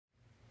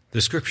The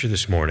scripture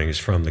this morning is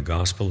from the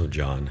Gospel of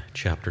John,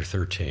 chapter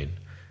 13,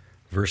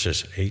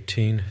 verses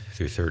 18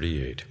 through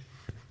 38.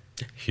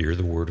 Hear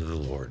the word of the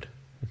Lord.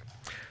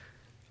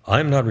 I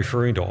am not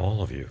referring to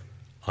all of you.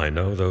 I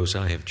know those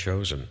I have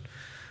chosen,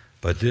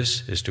 but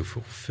this is to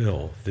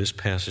fulfill this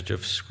passage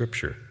of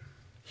scripture.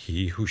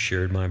 He who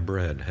shared my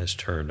bread has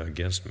turned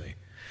against me.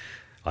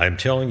 I am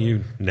telling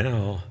you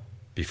now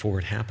before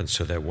it happens,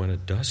 so that when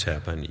it does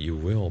happen, you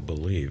will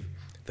believe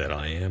that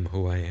I am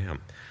who I am.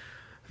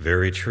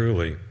 Very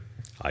truly,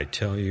 I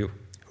tell you,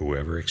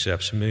 whoever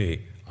accepts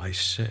me,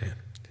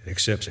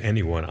 accepts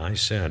anyone I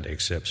send,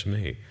 accepts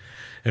me.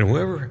 And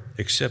whoever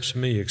accepts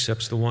me,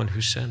 accepts the one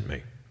who sent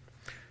me.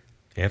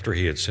 After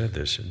he had said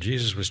this,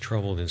 Jesus was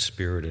troubled in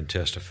spirit and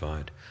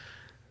testified,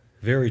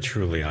 very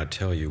truly, I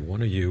tell you,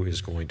 one of you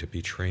is going to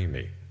betray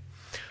me.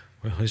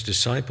 Well, his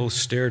disciples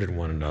stared at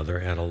one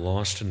another at a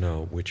loss to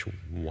know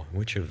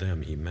which of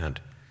them he meant.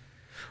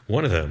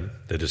 One of them,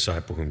 the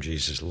disciple whom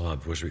Jesus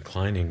loved, was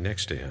reclining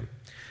next to him.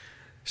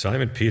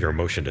 Simon Peter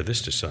motioned to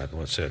this disciple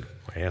and said,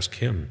 ask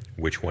him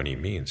which one he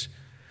means.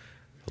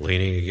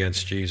 Leaning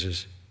against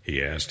Jesus,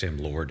 he asked him,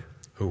 Lord,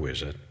 who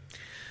is it?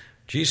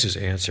 Jesus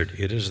answered,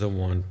 it is the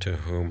one to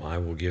whom I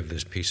will give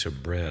this piece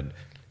of bread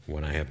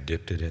when I have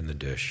dipped it in the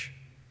dish.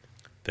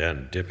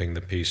 Then, dipping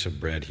the piece of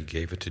bread, he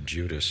gave it to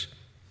Judas,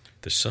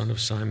 the son of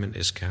Simon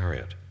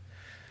Iscariot.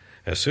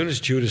 As soon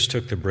as Judas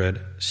took the bread,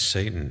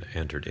 Satan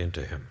entered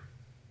into him.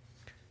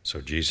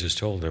 So Jesus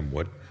told him,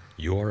 what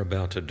you are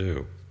about to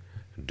do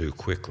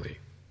quickly.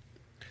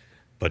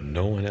 But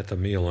no one at the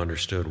meal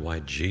understood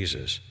why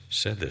Jesus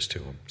said this to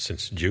him.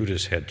 Since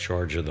Judas had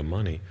charge of the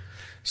money,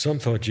 some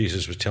thought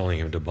Jesus was telling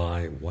him to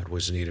buy what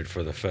was needed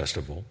for the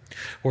festival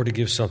or to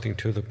give something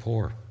to the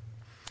poor.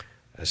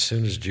 As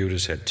soon as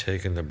Judas had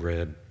taken the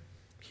bread,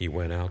 he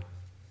went out,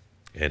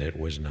 and it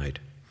was night.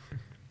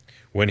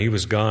 When he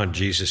was gone,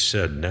 Jesus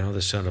said, now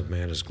the Son of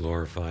Man is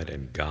glorified,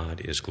 and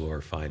God is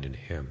glorified in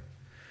him.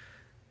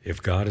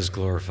 If God is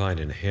glorified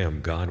in him,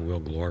 God will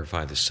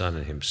glorify the Son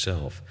in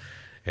himself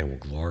and will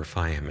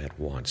glorify him at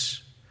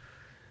once.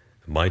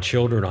 My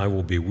children, I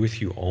will be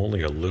with you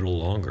only a little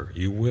longer.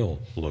 You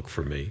will look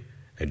for me,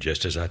 and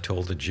just as I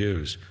told the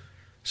Jews,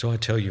 so I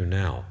tell you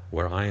now,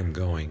 where I am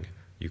going,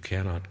 you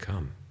cannot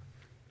come.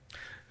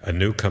 A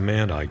new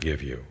command I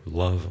give you,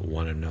 love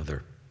one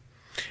another.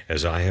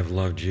 As I have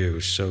loved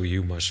you, so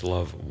you must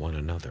love one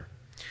another.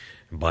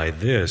 By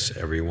this,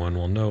 everyone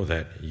will know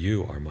that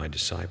you are my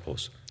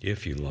disciples,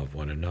 if you love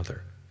one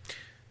another.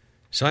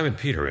 Simon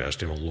Peter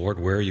asked him, Lord,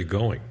 where are you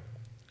going?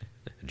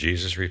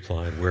 Jesus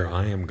replied, where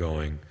I am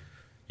going,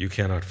 you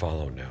cannot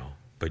follow now,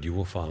 but you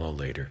will follow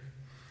later.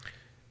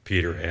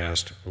 Peter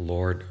asked,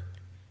 Lord,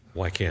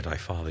 why can't I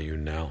follow you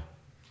now?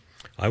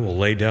 I will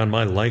lay down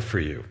my life for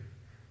you.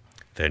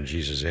 Then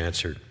Jesus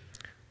answered,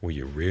 will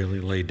you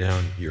really lay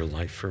down your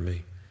life for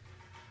me?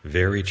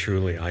 Very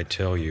truly, I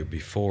tell you,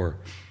 before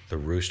the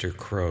rooster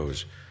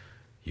crows,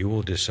 you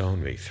will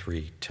disown me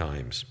 3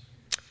 times.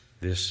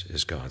 This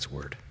is God's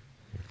word.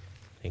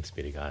 Thanks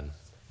be to God.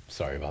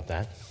 Sorry about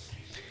that.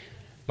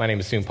 My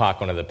name is Soon Pak,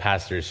 one of the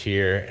pastors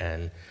here,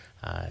 and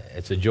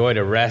it's a joy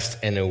to rest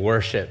and to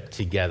worship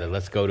together.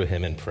 Let's go to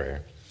him in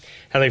prayer.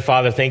 Heavenly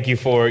Father, thank you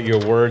for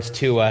your words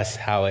to us,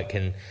 how it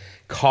can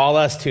call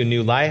us to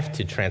new life,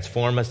 to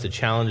transform us, to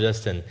challenge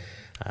us, and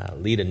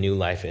lead a new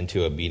life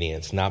into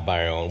obedience, not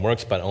by our own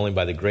works, but only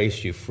by the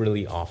grace you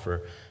freely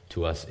offer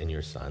to us in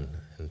your Son.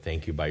 And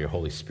thank you by your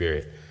Holy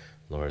Spirit,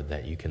 Lord,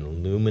 that you can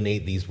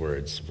illuminate these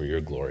words for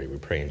your glory. We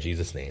pray in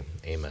Jesus' name.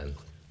 Amen.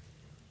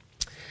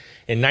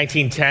 In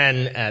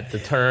 1910, at the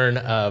turn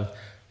of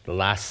the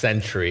last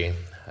century,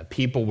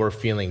 people were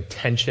feeling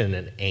tension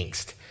and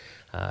angst.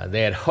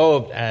 They had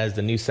hoped as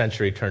the new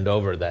century turned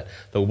over that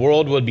the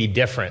world would be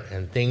different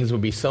and things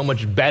would be so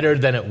much better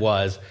than it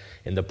was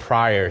in the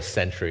prior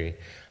century.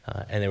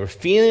 And they were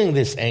feeling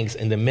this angst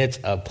in the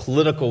midst of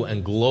political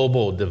and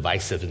global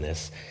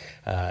divisiveness,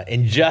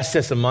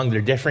 injustice among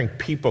their different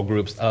people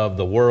groups of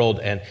the world,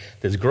 and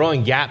this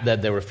growing gap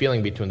that they were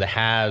feeling between the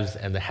haves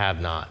and the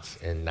have-nots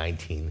in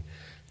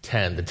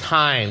 1910. The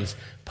Times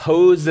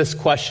posed this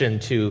question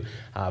to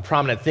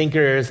prominent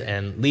thinkers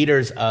and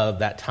leaders of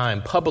that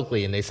time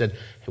publicly, and they said,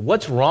 hey,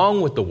 what's wrong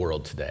with the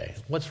world today?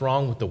 What's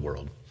wrong with the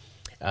world?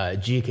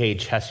 G.K.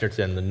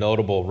 Chesterton, the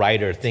notable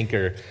writer,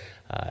 thinker,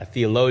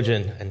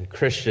 theologian, and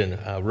Christian,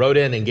 wrote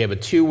in and gave a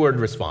 2-word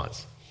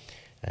response.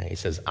 He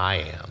says, I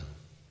am.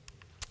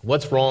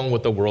 What's wrong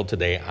with the world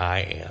today? I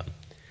am.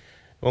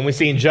 When we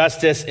see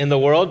injustice in the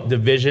world,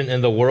 division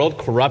in the world,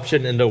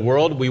 corruption in the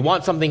world, we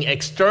want something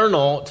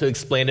external to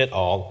explain it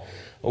all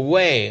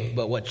away.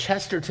 But what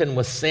Chesterton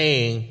was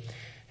saying,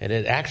 and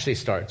it actually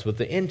starts with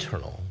the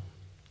internal,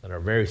 that our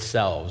very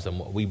selves and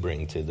what we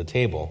bring to the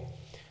table.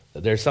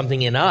 That there's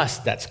something in us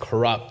that's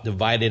corrupt,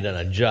 divided, and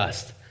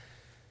unjust.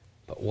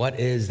 But what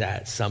is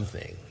that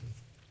something?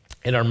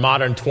 In our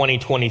modern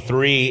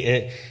 2023,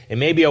 it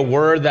may be a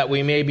word that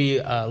we may be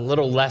a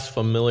little less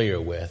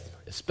familiar with,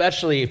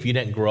 especially if you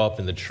didn't grow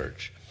up in the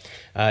church.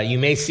 You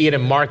may see it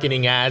in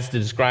marketing ads to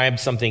describe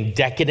something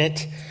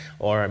decadent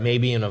or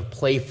maybe in a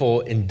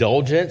playful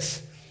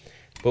indulgence.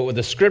 But what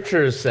the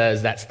scripture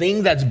says, that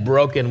thing that's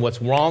broken,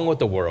 what's wrong with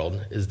the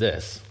world, is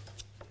this.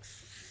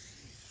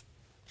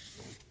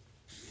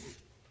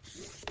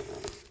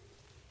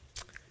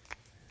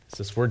 It's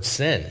this word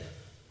sin.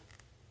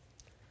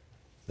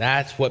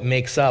 That's what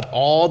makes up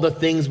all the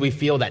things we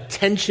feel, that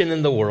tension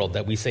in the world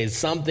that we say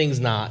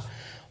something's not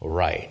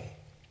right.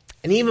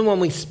 And even when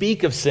we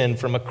speak of sin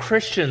from a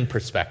Christian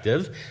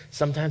perspective,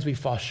 sometimes we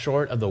fall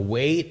short of the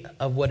weight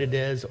of what it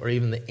is, or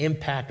even the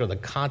impact or the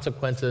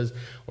consequences,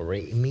 or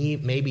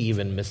maybe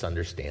even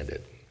misunderstand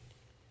it.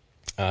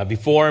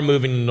 Before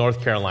moving to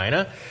North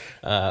Carolina,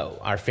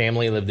 our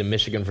family lived in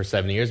Michigan for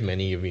 7 years.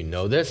 Many of you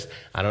know this.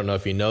 I don't know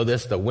if you know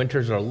this. The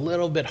winters are a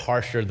little bit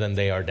harsher than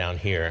they are down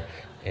here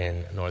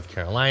in North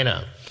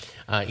Carolina.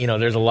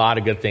 There's a lot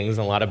of good things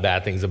and a lot of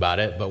bad things about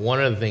it, but one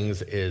of the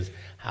things is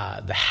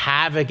the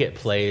havoc it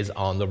plays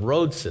on the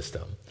road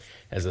system.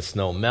 As the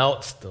snow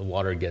melts, the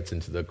water gets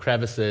into the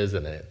crevices,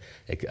 and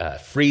it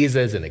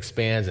freezes and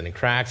expands and it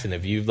cracks. And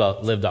if you've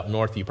lived up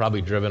north, you've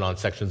probably driven on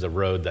sections of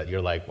road that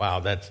you're like, wow,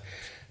 that's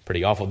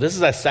pretty awful. This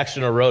is a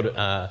section of road,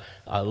 a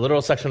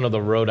little section of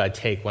the road I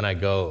take when I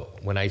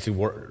used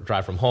to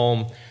drive from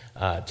home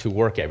to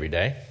work every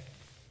day.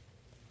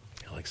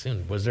 Like,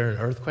 soon, was there an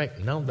earthquake?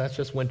 No, that's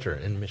just winter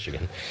in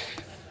Michigan.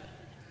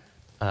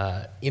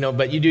 But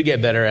you do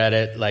get better at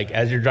it. Like,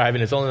 as you're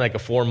driving, it's only like a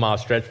 4-mile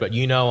stretch, but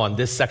on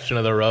this section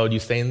of the road, you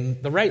stay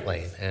in the right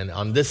lane. And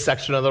on this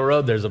section of the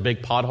road, there's a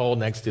big pothole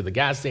next to the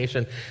gas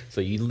station, so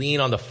you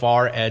lean on the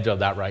far edge of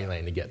that right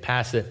lane to get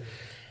past it.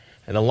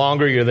 And the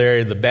longer you're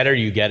there, the better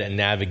you get at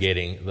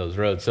navigating those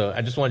roads. So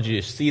I just wanted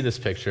you to see this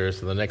picture,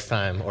 so the next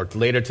time, or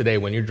later today,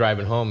 when you're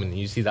driving home and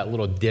you see that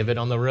little divot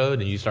on the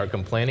road and you start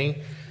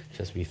complaining,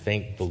 just we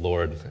thank the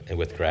Lord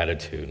with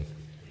gratitude.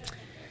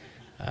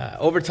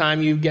 Over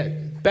time, you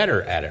get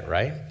better at it,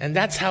 right? And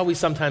that's how we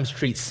sometimes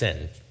treat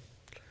sin.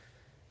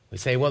 We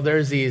say, well,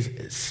 there's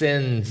these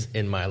sins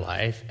in my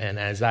life, and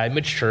as I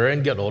mature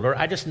and get older,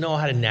 I just know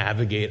how to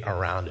navigate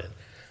around it.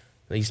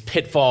 These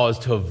pitfalls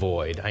to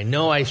avoid. I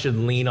know I should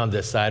lean on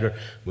this side or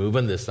move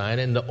on this side,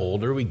 and the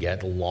older we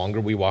get, the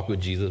longer we walk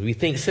with Jesus, we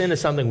think sin is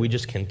something we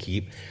just can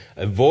keep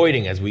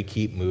avoiding as we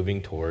keep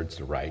moving towards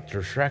the right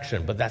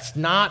direction. But that's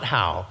not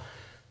how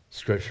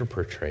Scripture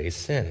portrays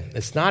sin.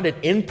 It's not an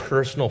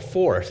impersonal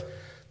force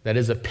that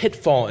is a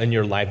pitfall in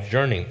your life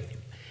journey.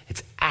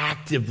 It's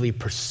actively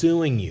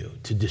pursuing you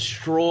to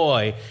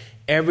destroy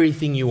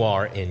everything you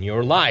are in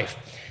your life.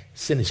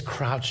 Sin is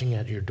crouching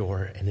at your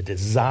door, and it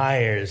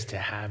desires to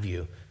have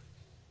you.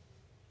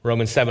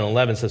 Romans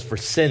 7:11 says, "For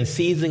sin,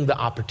 seizing the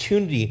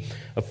opportunity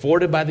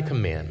afforded by the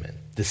commandment,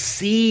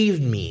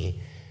 deceived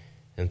me,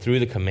 and through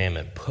the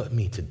commandment put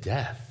me to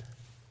death."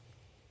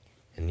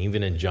 And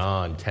even in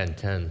John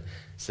 10:10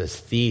 says,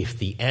 "Thief,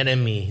 the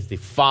enemy, the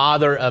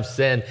father of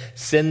sin,"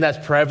 sin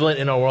that's prevalent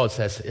in our world,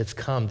 says it's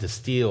come to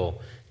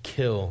steal,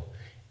 kill,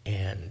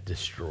 and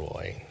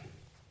destroy.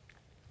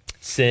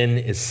 Sin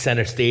is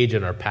center stage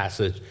in our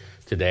passage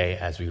today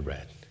as we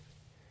read.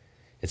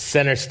 It's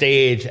center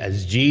stage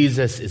as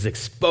Jesus is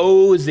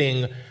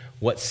exposing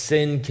what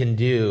sin can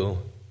do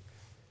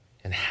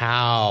and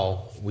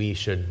how we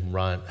should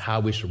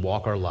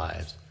walk our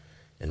lives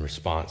in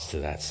response to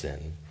that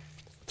sin.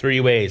 3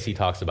 ways he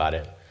talks about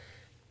it: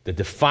 the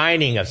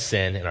defining of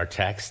sin in our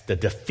text, the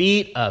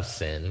defeat of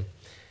sin,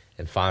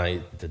 and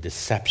finally the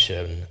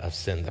deception of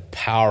sin, the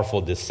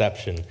powerful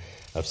deception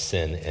of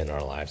sin in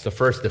our lives. The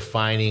first,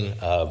 defining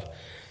of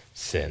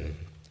sin.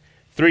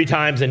 3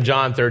 times in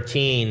John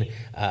 13,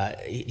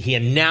 he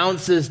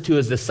announces to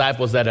his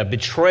disciples that a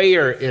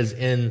betrayer is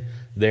in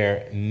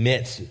their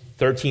midst.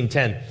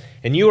 13:10,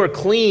 "And you are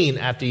clean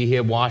after you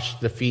have washed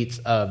the feet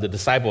of the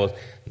disciples,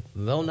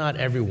 though not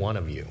every one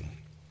of you."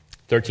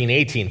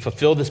 13:18,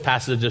 "Fulfill this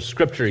passage of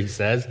Scripture," he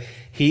says,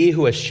 "He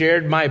who has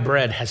shared my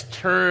bread has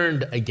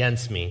turned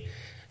against me."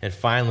 And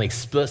finally,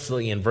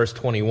 explicitly in verse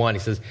 21, he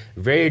says,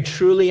 "Very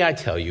truly I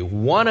tell you,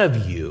 one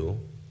of you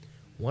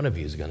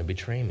is going to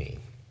betray me."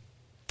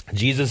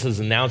 Jesus is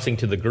announcing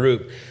to the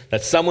group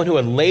that someone who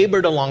had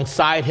labored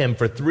alongside him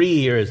for 3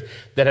 years,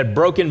 that had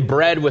broken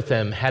bread with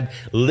him, had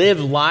lived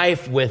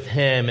life with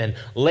him, and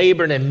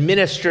labored and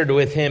ministered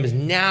with him, is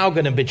now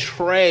going to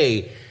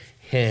betray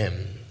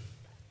him.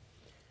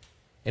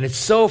 And it's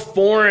so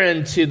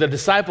foreign to the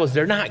disciples,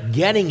 they're not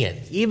getting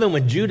it. Even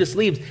when Judas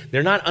leaves,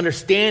 they're not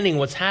understanding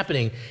what's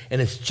happening,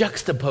 and it's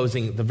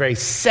juxtaposing the very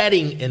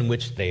setting in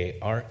which they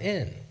are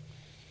in.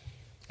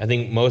 I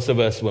think most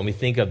of us, when we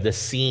think of this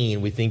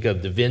scene, we think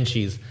of Da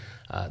Vinci's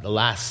The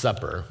Last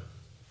Supper.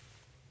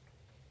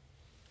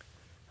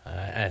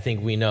 I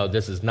think we know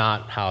this is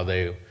not how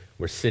they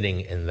were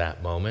sitting in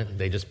that moment.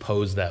 They just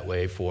posed that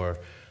way for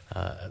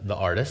the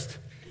artist.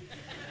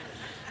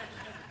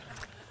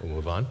 We'll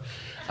move on.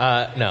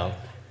 No.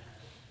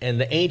 In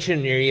the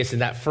ancient Near East, in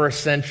that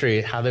first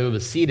century, how they were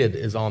seated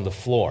is on the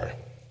floor.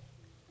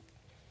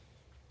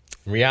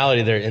 In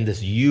reality, they're in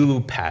this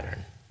U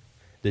pattern,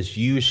 this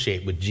U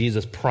shape with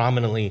Jesus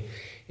prominently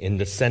in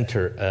the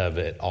center of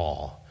it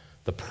all,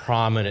 the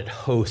prominent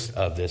host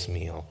of this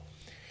meal.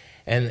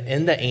 And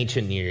in the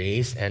ancient Near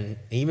East, and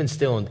even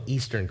still in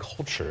Eastern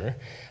culture,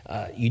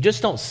 you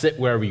just don't sit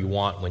wherever you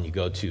want when you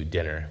go to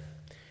dinner.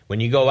 When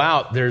you go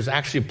out, there's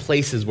actually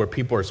places where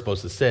people are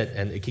supposed to sit,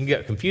 and it can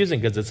get confusing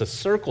because it's a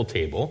circle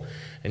table,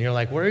 and you're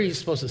like, where are you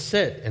supposed to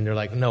sit? And they're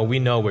like, no, we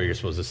know where you're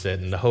supposed to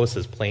sit, and the host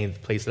has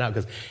placed it out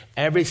because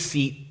every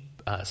seat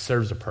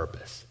serves a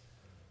purpose.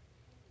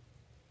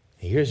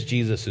 And here's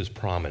Jesus who's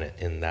prominent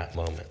in that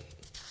moment.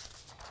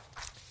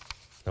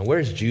 Now,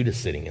 where's Judas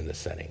sitting in this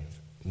setting?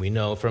 We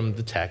know from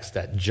the text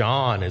that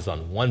John is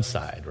on one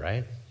side,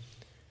 right?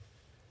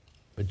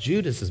 But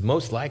Judas is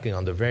most likely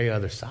on the very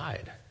other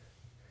side,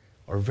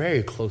 or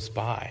very close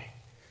by,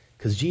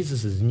 because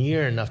Jesus is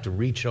near enough to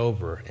reach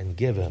over and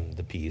give him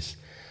the piece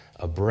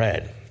of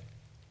bread.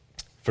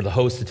 For the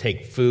host to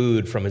take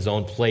food from his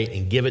own plate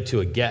and give it to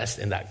a guest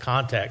in that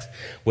context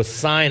was a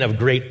sign of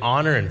great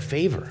honor and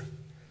favor.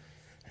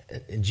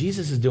 And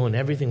Jesus is doing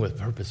everything with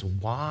purpose.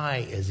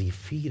 Why is he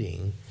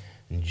feeding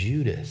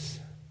Judas?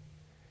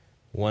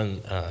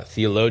 One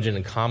theologian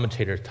and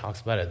commentator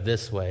talks about it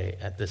this way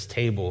at this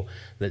table,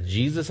 that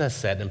Jesus has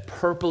said and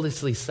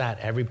purposely sat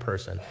every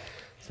person,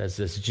 says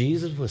this: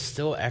 Jesus was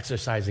still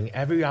exercising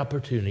every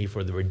opportunity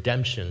for the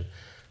redemption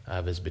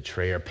of his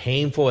betrayer.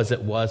 Painful as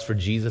it was for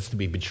Jesus to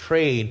be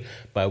betrayed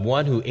by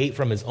one who ate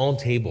from his own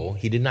table,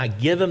 he did not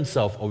give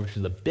himself over to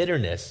the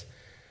bitterness,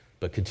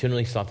 but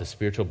continually sought the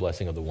spiritual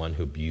blessing of the one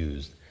who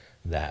abused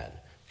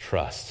that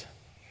trust.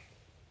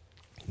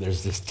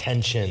 There's this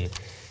tension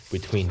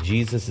between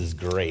Jesus'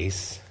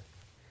 grace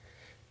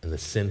and the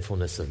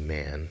sinfulness of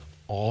man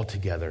all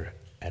together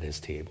at his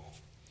table.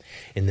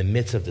 In the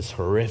midst of this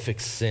horrific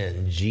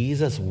sin,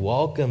 Jesus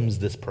welcomes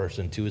this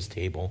person to his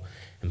table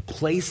and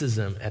places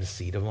him at a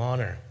seat of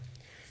honor.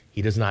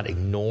 He does not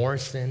ignore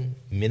sin,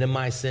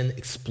 minimize sin,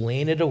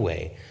 explain it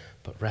away,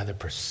 but rather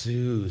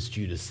pursues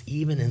Judas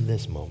even in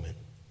this moment.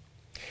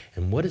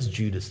 And what does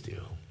Judas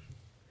do?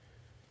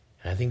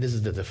 And I think this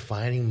is the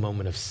defining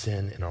moment of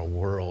sin in our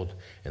world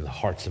and the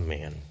hearts of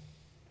man.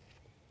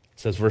 It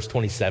says, verse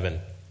 27,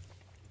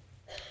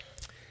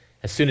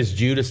 as soon as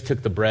Judas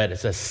took the bread, it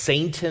says,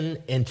 Satan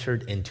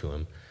entered into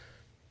him.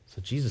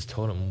 So Jesus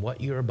told him,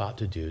 what you're about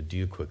to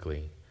do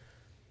quickly.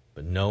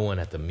 But no one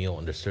at the meal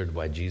understood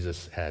why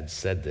Jesus had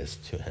said this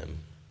to him.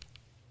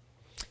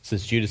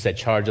 Since Judas had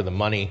charge of the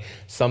money,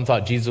 some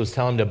thought Jesus was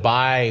telling him to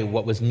buy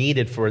what was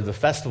needed for the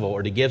festival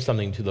or to give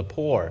something to the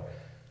poor.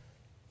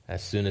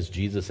 As soon as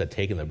Jesus had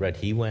taken the bread,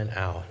 he went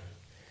out,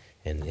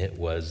 and it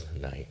was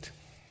night.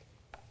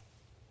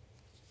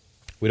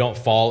 We don't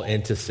fall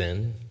into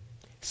sin.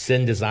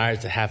 Sin desires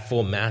to have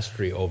full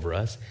mastery over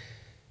us.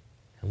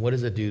 And what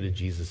does it do to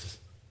Jesus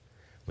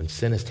when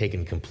sin has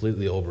taken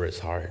completely over his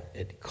heart?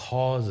 It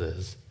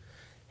causes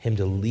him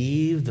to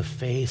leave the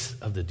face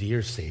of the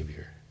dear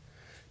Savior,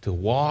 to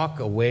walk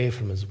away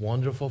from his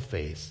wonderful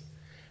face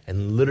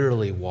and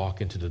literally walk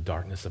into the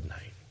darkness of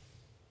night.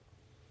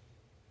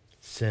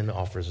 Sin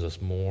offers us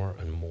more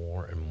and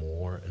more and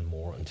more and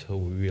more until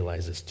we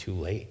realize it's too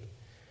late,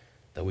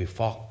 that we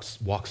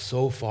walk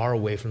so far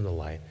away from the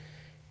light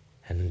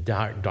and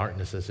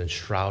darkness has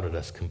enshrouded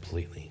us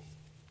completely.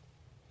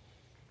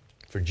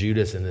 For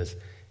Judas in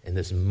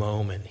this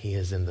moment, he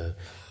is in the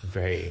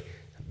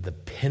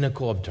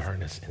pinnacle of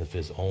darkness of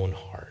his own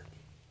heart.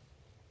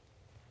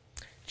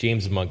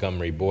 James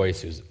Montgomery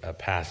Boyce, who's a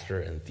pastor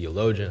and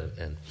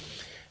theologian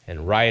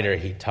and writer,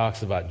 he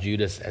talks about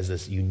Judas as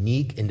this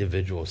unique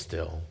individual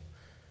still.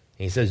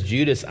 And he says,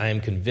 Judas, I am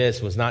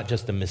convinced, was not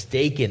just a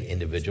mistaken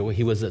individual.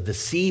 He was a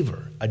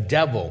deceiver, a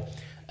devil,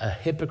 a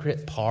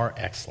hypocrite par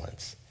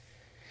excellence.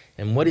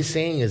 And what he's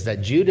saying is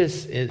that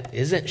Judas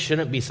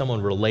shouldn't be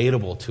someone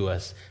relatable to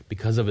us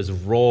because of his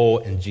role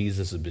in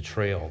Jesus'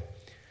 betrayal.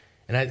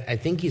 And I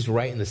think he's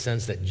right in the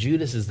sense that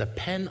Judas is the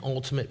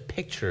penultimate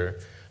picture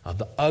of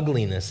the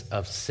ugliness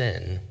of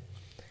sin.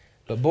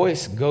 But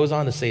Boyce goes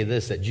on to say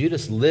this, that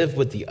Judas lived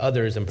with the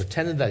others and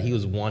pretended that he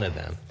was one of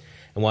them.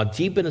 And while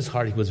deep in his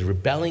heart, he was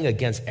rebelling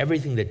against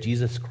everything that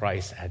Jesus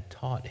Christ had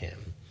taught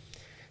him.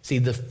 See,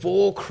 the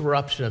full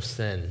corruption of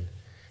sin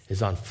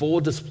is on full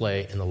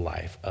display in the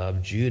life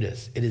of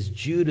Judas. It is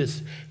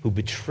Judas who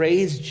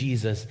betrays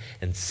Jesus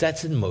and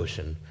sets in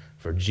motion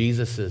for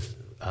Jesus'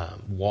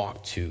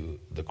 walk to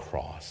the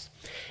cross.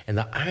 And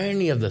the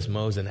irony of this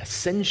moment is that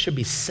sin should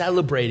be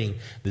celebrating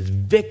this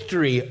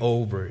victory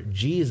over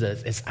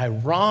Jesus. It's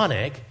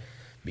ironic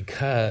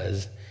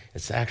because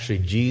it's actually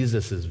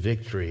Jesus'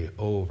 victory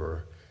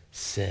over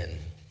sin.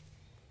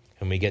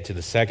 And we get to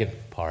the second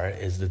part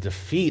is the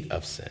defeat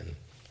of sin.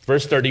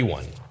 Verse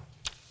 31.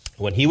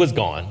 When he was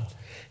gone,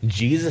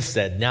 Jesus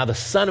said, now the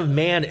Son of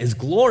Man is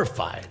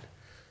glorified.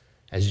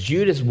 As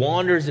Judas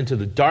wanders into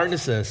the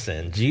darkness of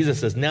sin, Jesus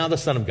says, now the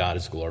Son of God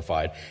is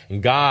glorified,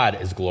 and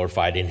God is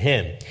glorified in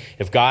him.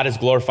 If God is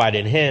glorified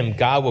in him,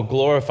 God will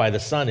glorify the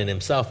Son in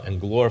himself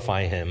and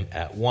glorify him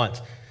at once.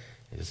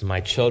 He says, my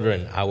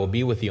children, I will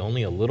be with you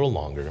only a little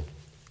longer.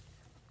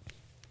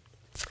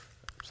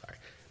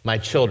 My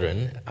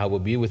children, I will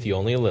be with you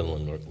only a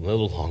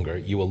little longer.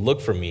 You will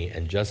look for me,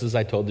 and just as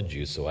I told the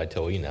Jews, so I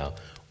tell you now,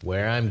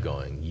 where I'm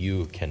going,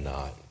 you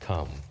cannot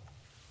come.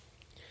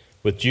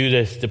 With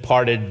Judas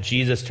departed,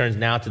 Jesus turns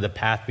now to the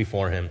path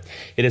before him.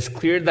 It is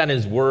clear that in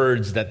his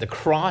words that the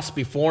cross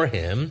before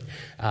him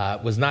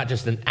was not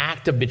just an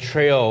act of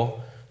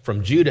betrayal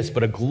from Judas,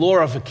 but a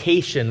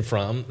glorification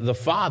from the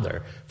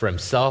Father for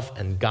himself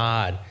and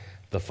God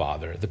the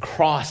Father. The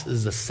cross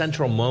is the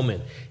central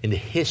moment in the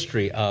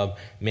history of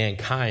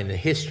mankind, the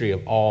history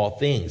of all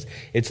things.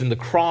 It's in the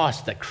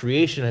cross that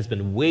creation has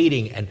been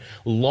waiting and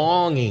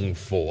longing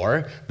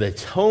for, the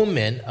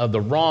atonement of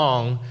the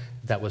wrong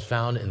that was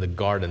found in the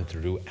garden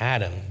through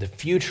Adam. The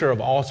future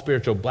of all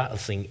spiritual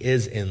blessing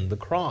is in the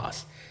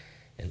cross.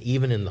 And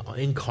even in the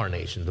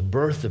incarnation, the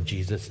birth of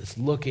Jesus is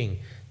looking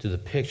to the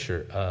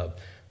picture of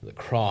the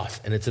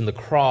cross. And it's in the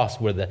cross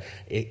where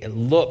it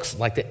looks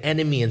like the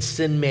enemy and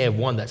sin may have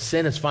won, that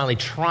sin has finally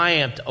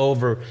triumphed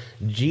over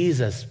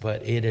Jesus,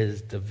 but it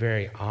is the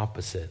very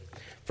opposite.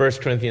 1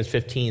 Corinthians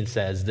 15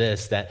 says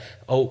this, that,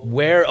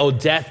 where, O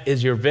death,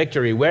 is your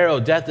victory? Where, O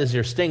death, is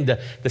your sting?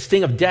 The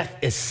sting of death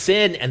is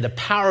sin, and the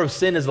power of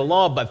sin is the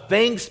law. But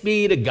thanks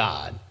be to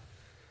God,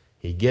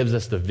 he gives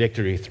us the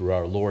victory through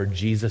our Lord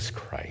Jesus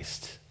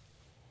Christ.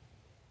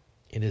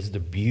 It is the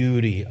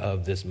beauty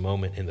of this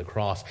moment in the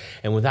cross.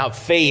 And without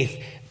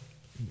faith,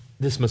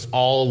 this must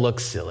all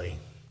look silly.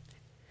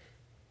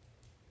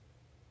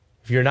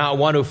 If you're not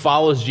one who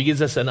follows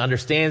Jesus and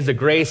understands the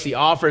grace he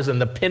offers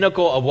and the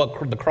pinnacle of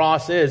what the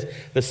cross is,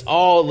 this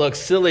all looks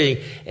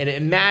silly. And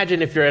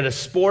imagine if you're at a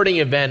sporting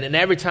event and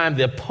every time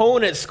the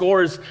opponent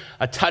scores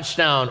a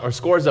touchdown or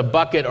scores a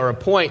bucket or a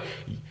point,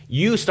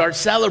 you start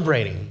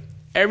celebrating.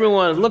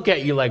 Everyone look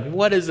at you like,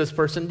 what is this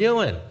person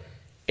doing?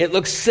 It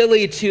looks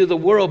silly to the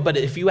world, but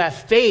if you have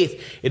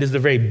faith, it is the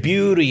very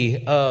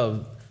beauty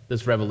of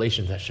this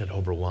revelation that should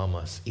overwhelm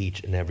us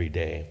each and every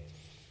day.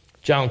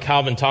 John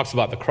Calvin talks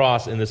about the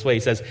cross in this way. He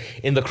says,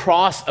 in the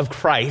cross of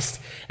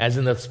Christ, as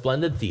in the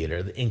splendid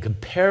theater, the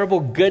incomparable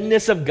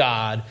goodness of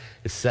God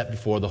is set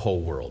before the whole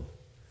world.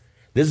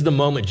 This is the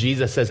moment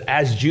Jesus says,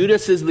 as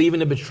Judas is leaving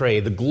to betray,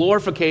 the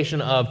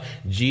glorification of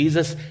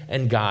Jesus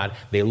and God,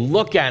 they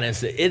look at it and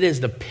say, it is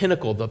the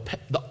pinnacle,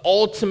 the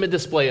ultimate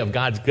display of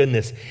God's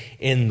goodness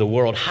in the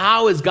world.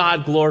 How is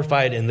God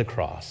glorified in the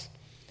cross?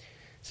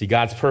 See,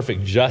 God's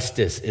perfect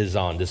justice is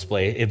on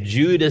display. If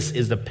Judas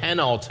is the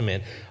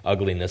penultimate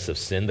ugliness of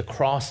sin, the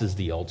cross is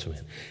the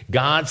ultimate.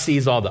 God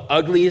sees all the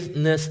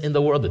ugliness in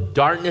the world, the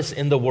darkness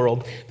in the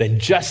world, the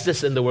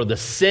injustice in the world, the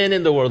sin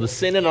in the world, the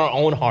sin in our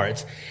own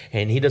hearts,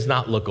 and he does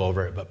not look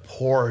over it, but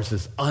pours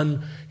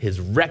his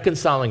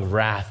reconciling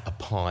wrath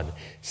upon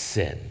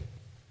sin.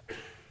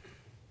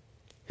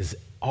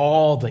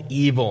 All the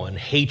evil and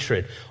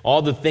hatred,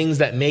 all the things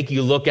that make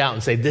you look out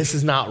and say, this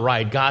is not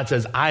right. God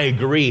says, I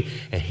agree,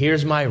 and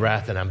here's my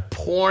wrath, and I'm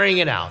pouring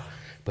it out.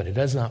 But it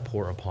does not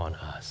pour upon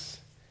us,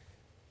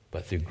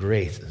 but through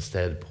grace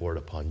instead poured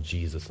upon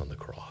Jesus on the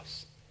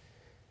cross.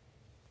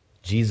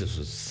 Jesus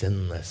was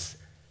sinless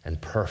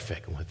and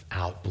perfect and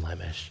without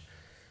blemish,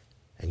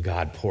 and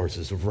God pours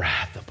his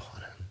wrath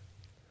upon him.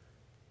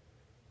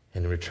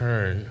 In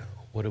return,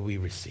 what do we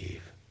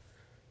receive?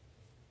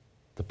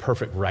 The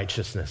perfect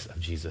righteousness of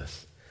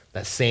Jesus.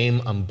 That same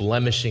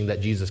unblemishing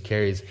that Jesus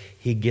carries,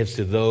 he gives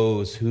to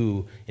those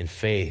who, in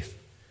faith,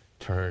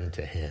 turn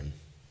to him.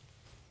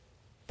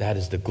 That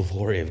is the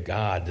glory of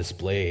God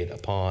displayed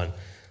upon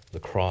the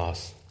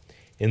cross.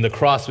 In the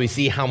cross, we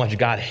see how much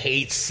God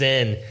hates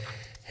sin,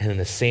 and in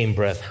the same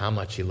breath, how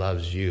much he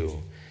loves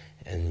you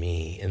and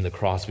me. In the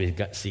cross, we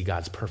see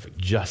God's perfect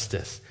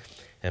justice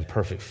and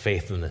perfect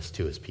faithfulness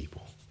to his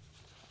people.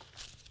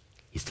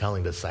 He's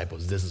telling the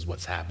disciples, this is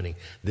what's happening.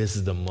 This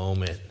is the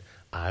moment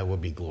I will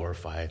be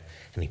glorified.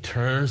 And he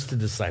turns to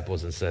the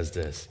disciples and says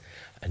this,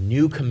 a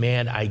new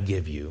command I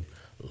give you,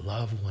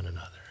 love one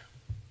another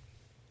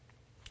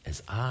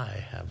as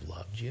I have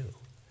loved you.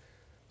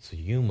 So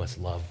you must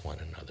love one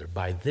another.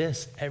 By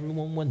this,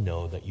 everyone will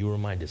know that you are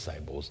my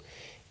disciples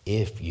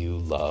if you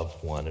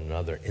love one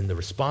another. In the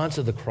response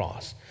of the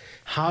cross,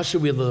 how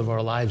should we live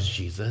our lives,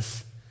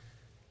 Jesus?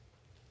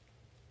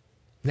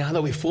 Now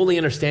that we fully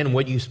understand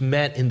what you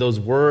meant in those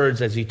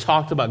words as you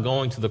talked about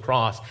going to the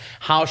cross,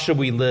 how should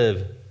we live?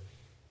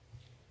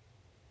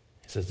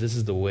 He says, this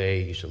is the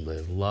way you should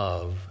live.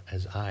 Love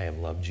as I have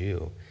loved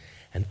you,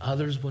 and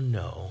others will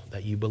know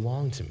that you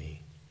belong to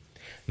me.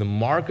 The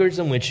markers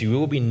in which you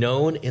will be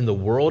known in the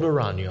world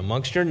around you,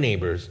 amongst your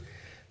neighbors,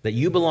 that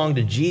you belong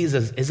to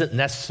Jesus isn't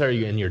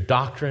necessary in your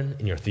doctrine,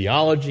 in your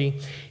theology,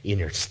 in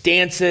your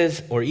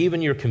stances, or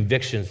even your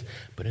convictions,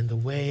 but in the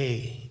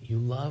way you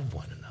love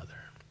one another.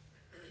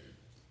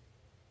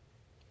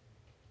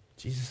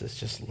 Jesus says,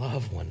 just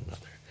love one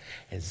another.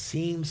 It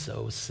seems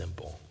so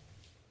simple.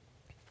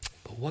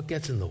 But what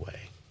gets in the way?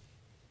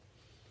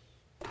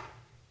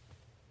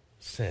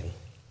 Sin.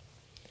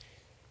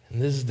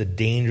 And this is the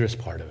dangerous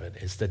part of it.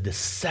 It's the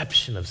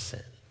deception of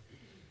sin.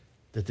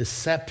 The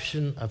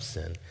deception of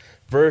sin.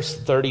 Verse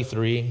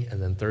 33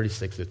 and then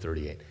 36 to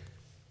 38.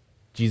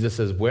 Jesus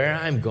says, where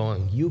I'm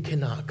going, you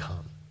cannot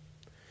come.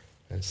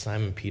 And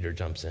Simon Peter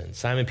jumps in.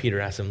 Simon Peter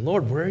asks him,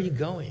 Lord, where are you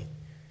going?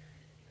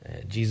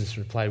 Jesus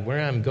replied, "Where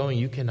I'm going,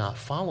 you cannot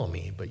follow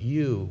me, but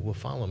you will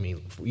follow me.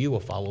 You will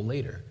follow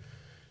later."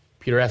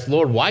 Peter asked,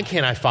 "Lord, why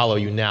can't I follow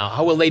you now?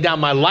 I will lay down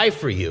my life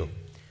for you."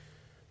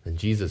 Then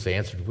Jesus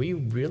answered, "Will you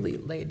really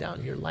lay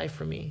down your life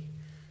for me?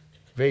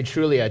 Very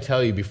truly, I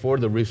tell you, before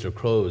the rooster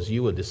crows,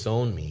 you will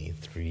disown me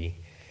 3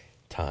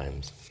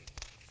 times."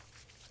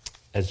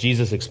 As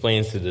Jesus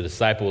explains to the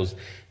disciples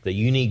the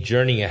unique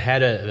journey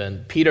ahead of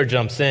them, Peter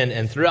jumps in,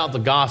 and throughout the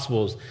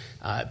Gospels,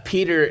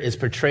 Peter is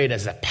portrayed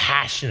as a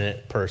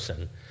passionate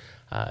person,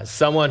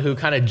 someone who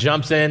kind of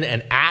jumps in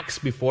and acts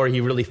before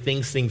he really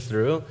thinks things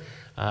through.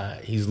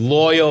 He's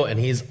loyal, and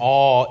he's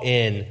all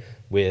in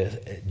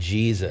with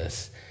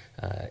Jesus.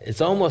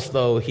 It's almost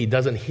though he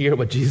doesn't hear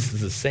what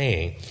Jesus is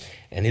saying,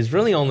 and he's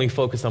really only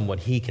focused on what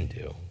he can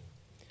do.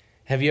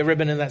 Have you ever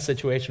been in that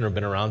situation or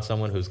been around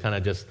someone who's kind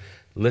of just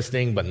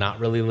listening but not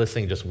really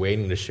listening, just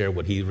waiting to share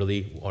what he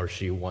really or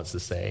she wants to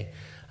say?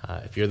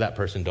 If you're that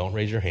person, don't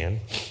raise your hand.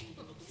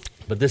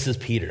 But this is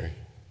Peter.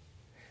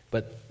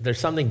 But there's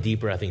something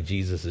deeper I think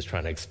Jesus is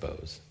trying to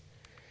expose.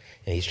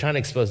 And he's trying to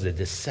expose the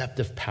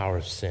deceptive power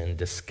of sin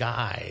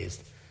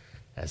disguised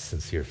as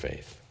sincere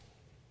faith.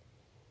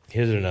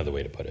 Here's another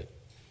way to put it.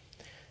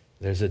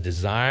 There's a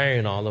desire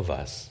in all of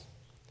us,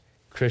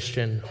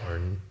 Christian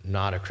or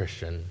not a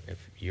Christian, if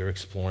you're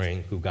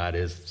exploring who God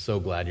is, so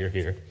glad you're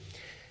here.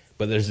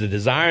 But there's a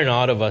desire in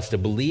all of us to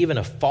believe in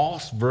a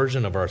false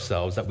version of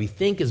ourselves that we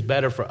think is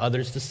better for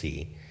others to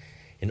see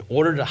in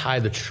order to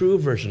hide the true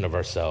version of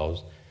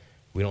ourselves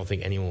we don't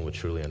think anyone would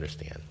truly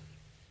understand.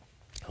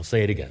 I'll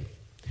say it again.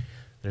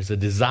 There's a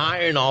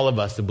desire in all of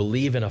us to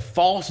believe in a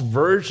false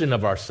version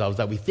of ourselves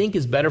that we think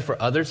is better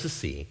for others to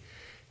see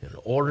in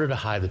order to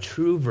hide the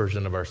true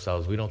version of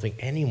ourselves we don't think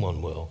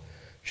anyone will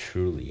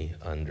truly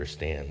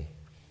understand.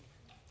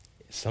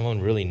 If someone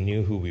really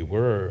knew who we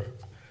were,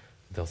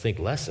 they'll think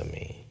less of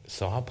me.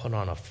 So I'll put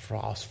on a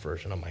false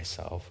version of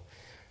myself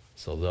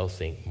so they'll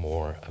think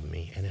more of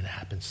me. And it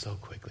happens so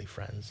quickly,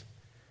 friends.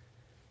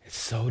 It's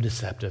so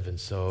deceptive and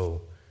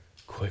so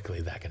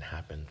quickly that can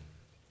happen.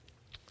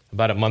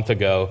 About a month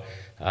ago,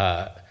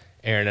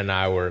 Erin and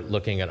I were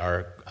looking at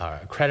our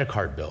credit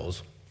card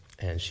bills,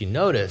 and she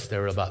noticed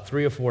there were about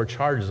 3 or 4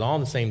 charges all on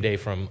the same day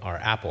from our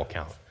Apple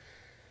account.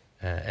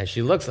 And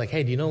she looks like,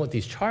 "Hey, do you know what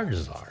these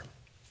charges are?"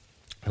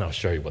 And I'll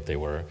show you what they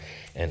were.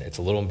 And it's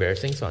a little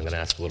embarrassing, so I'm going to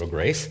ask a little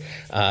grace.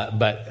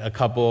 But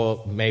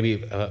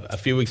a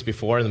few weeks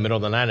before, in the middle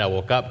of the night, I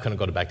woke up, couldn't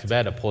go back to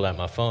bed. I pulled out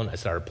my phone. I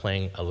started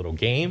playing a little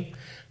game,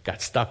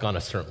 got stuck on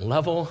a certain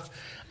level,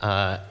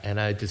 and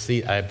I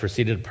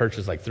proceeded to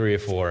purchase like 3 or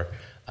 4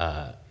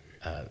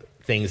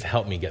 things to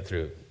help me get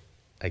through.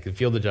 I can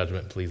feel the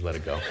judgment. Please let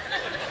it go.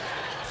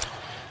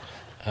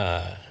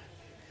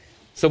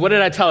 So what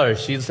did I tell her?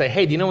 She'd say,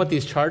 "Hey, do you know what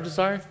these charges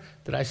are?"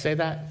 Did I say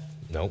that?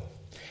 Nope.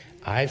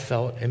 I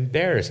felt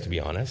embarrassed, to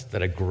be honest,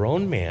 that a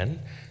grown man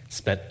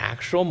spent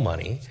actual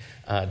money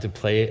to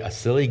play a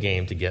silly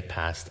game to get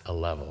past a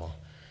level.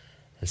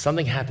 And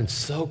something happened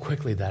so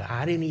quickly that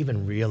I didn't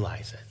even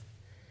realize it.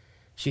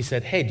 She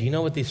said, "Hey, do you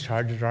know what these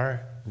charges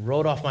are?"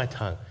 Rolled off my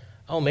tongue.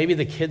 "Oh, maybe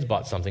the kids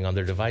bought something on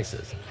their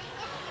devices."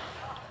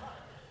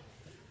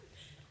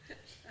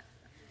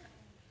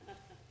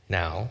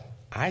 Now,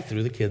 I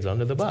threw the kids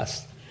under the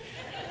bus.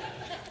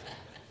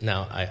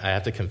 Now, I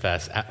have to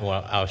confess,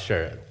 well, I'll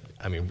share it.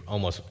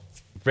 Almost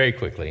very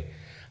quickly,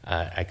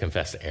 I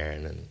confessed to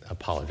Erin and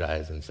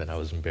apologized and said I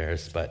was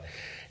embarrassed.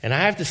 And I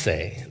have to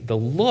say, the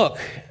look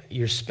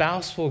your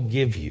spouse will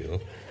give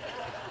you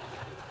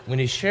when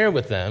you share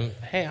with them,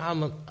 "Hey,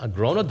 I'm a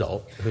grown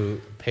adult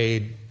who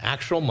paid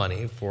actual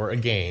money for a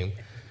game,"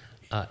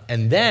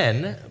 and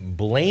then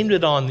blamed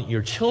it on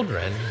your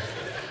children,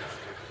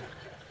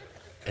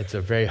 it's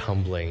a very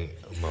humbling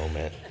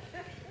moment.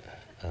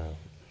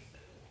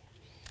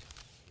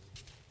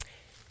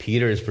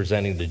 Peter is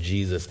presenting to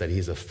Jesus that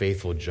he's a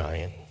faithful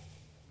giant,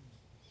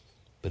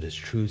 but his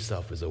true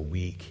self is a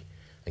weak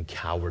and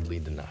cowardly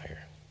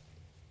denier.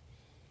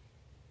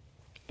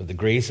 But the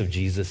grace of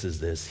Jesus is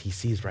this: he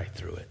sees right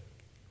through it.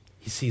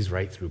 He sees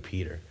right through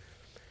Peter,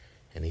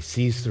 and he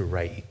sees through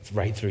right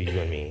through you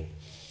and me,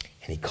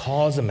 and he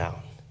calls him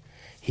out.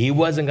 He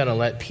wasn't going to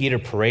let Peter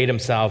parade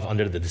himself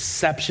under the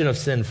deception of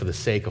sin for the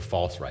sake of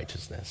false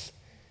righteousness.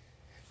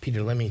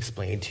 "Peter, let me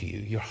explain to you.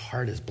 Your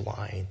heart is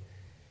blind.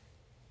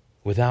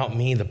 Without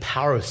me, the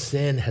power of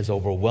sin has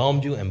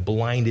overwhelmed you and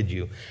blinded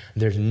you.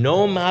 There's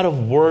no amount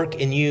of work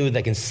in you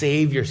that can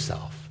save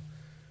yourself.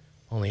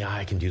 Only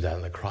I can do that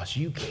on the cross.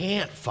 You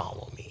can't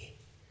follow me.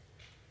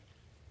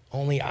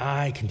 Only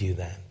I can do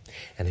that.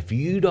 And if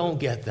you don't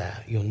get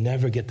that, you'll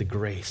never get the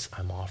grace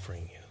I'm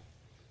offering you."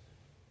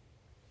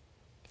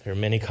 There are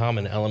many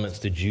common elements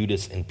to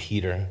Judas and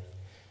Peter.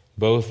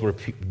 Both were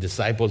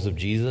disciples of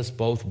Jesus.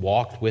 Both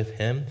walked with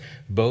him.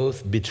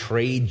 Both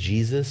betrayed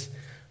Jesus.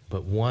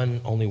 But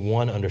only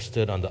one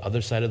understood on the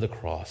other side of the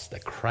cross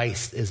that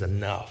Christ is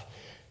enough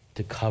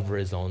to cover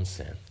his own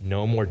sin.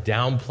 No more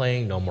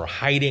downplaying, no more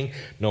hiding,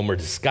 no more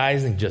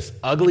disguising, just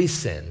ugly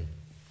sin.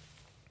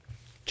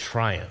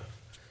 Triumph,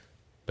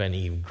 but an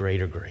even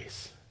greater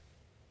grace.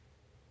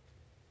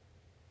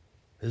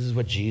 This is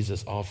what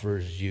Jesus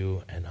offers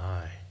you and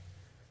I.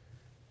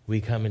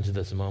 We come into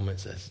this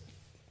moment and says,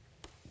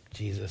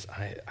 Jesus,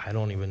 I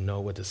don't even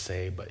know what to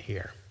say, but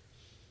here,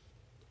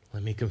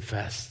 let me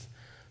confess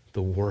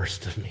the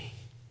worst of me,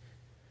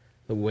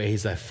 the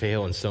ways I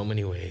fail in so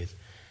many ways.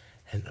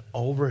 And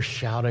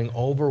overshouting,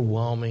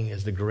 overwhelming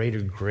is the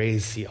greater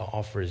grace he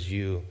offers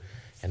you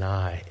and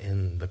I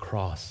in the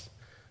cross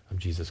of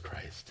Jesus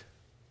Christ.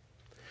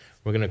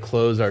 We're going to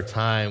close our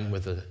time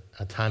with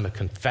a time of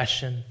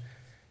confession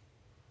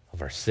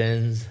of our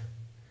sins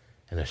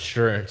and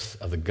assurance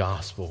of the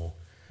gospel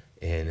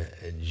in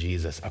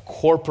Jesus, a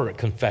corporate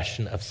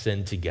confession of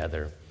sin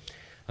together.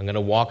 I'm going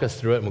to walk us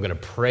through it, and we're going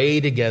to pray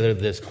together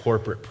this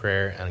corporate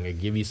prayer, and I'm going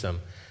to give you some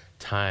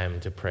time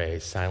to pray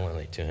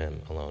silently to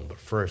him alone. But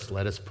first,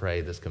 let us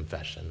pray this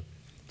confession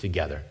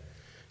together.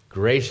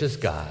 Gracious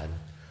God,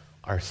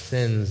 our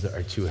sins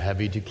are too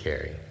heavy to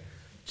carry,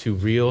 too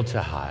real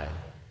to hide,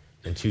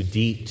 and too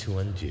deep to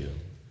undo.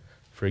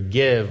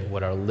 Forgive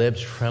what our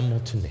lips tremble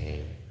to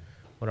name,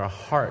 what our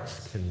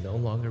hearts can no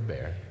longer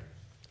bear,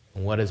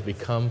 and what has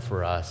become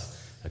for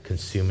us a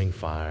consuming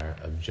fire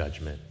of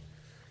judgment.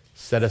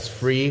 Set us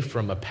free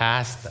from a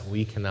past that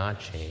we cannot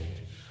change.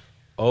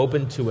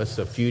 Open to us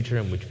a future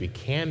in which we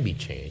can be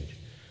changed,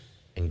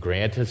 and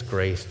grant us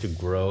grace to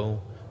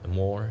grow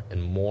more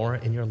and more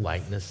in your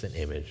likeness and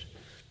image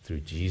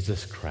through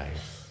Jesus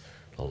Christ,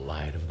 the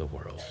light of the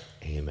world.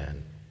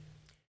 Amen.